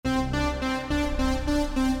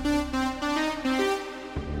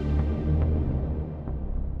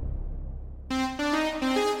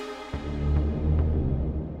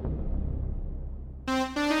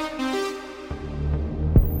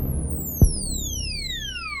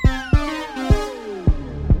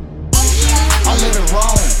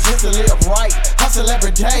wrong just to live right. Hustle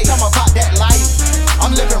every day, I'm about that life.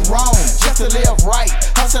 I'm living wrong just to live right.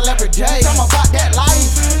 Hustle every day, I'm about that life.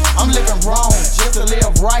 I'm living wrong just to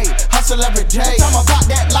live right. Hustle every day, I'm about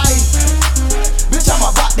that life. Bitch, I'm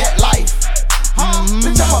about that life.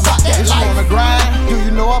 Bitch, I'm about that life. On the grind, do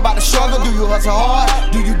you know about the struggle? Do you hustle hard?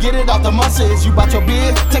 Do you get it off the muscle? Is you about your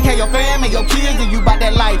biz? Take care of your family, your kids, and you about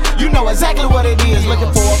that life. You know exactly what it is. Looking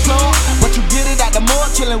for a plug, but you get it out the mud,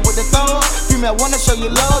 chilling with the thug. Female wanna show you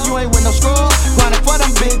love, you ain't with no scrub. Grinding for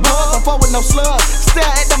them big bugs, don't fuck with no slugs. Stare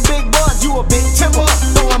at them big bugs, you a big tipper.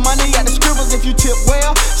 Throwing money at the scribbles if you tip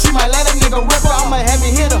well. She might let a nigga rip her, I'm a heavy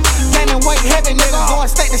hitter. Gaining weight, heavy nigga, going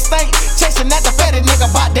state to state. Chasing at the fatty nigga,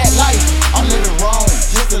 about that life. I'm living wrong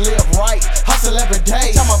just to live right. Hustle every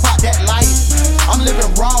day, I'm about that life. I'm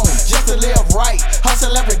living wrong just to live right.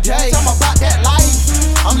 Hustle every day, I'm about that life.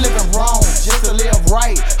 I'm living wrong just to live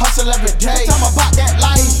right. Hustle every day, I'm about that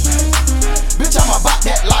life. Bitch, I'm about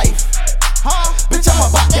that life. Bitch, I'm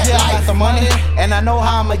about that life. I got the money, and I know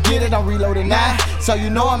how I'ma get it. I'm reloading now, so you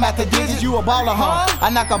know I'm at the digits. You a baller, huh? I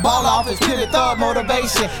knock a ball off, it's pivot thug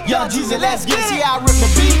motivation. Young Jesus, let's get it. See how I rip the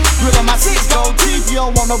beat. Grilling my 6 gold teeth. You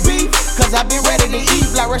don't want no beef, cause I been ready to eat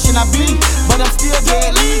like Russian I be. But I'm still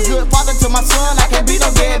deadly. Good father to my son, I can't be no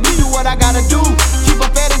deadbeat. Do what I gotta do. Keep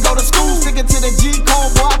up fed and go to school. Sticking to the G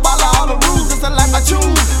code, boy. I follow all the rules. It's the life I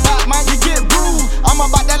choose. About mine, you get bruised. I'm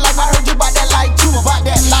about that life. I heard you about that life too. About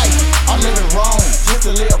that life. I'm living wrong just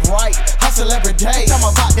to live right. Hustle every day, I'm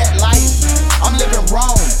about that life. I'm living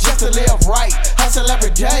wrong just to live right. Hustle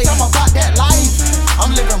every day, I'm about that life.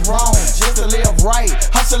 I'm living wrong just to live right.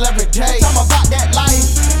 Hustle every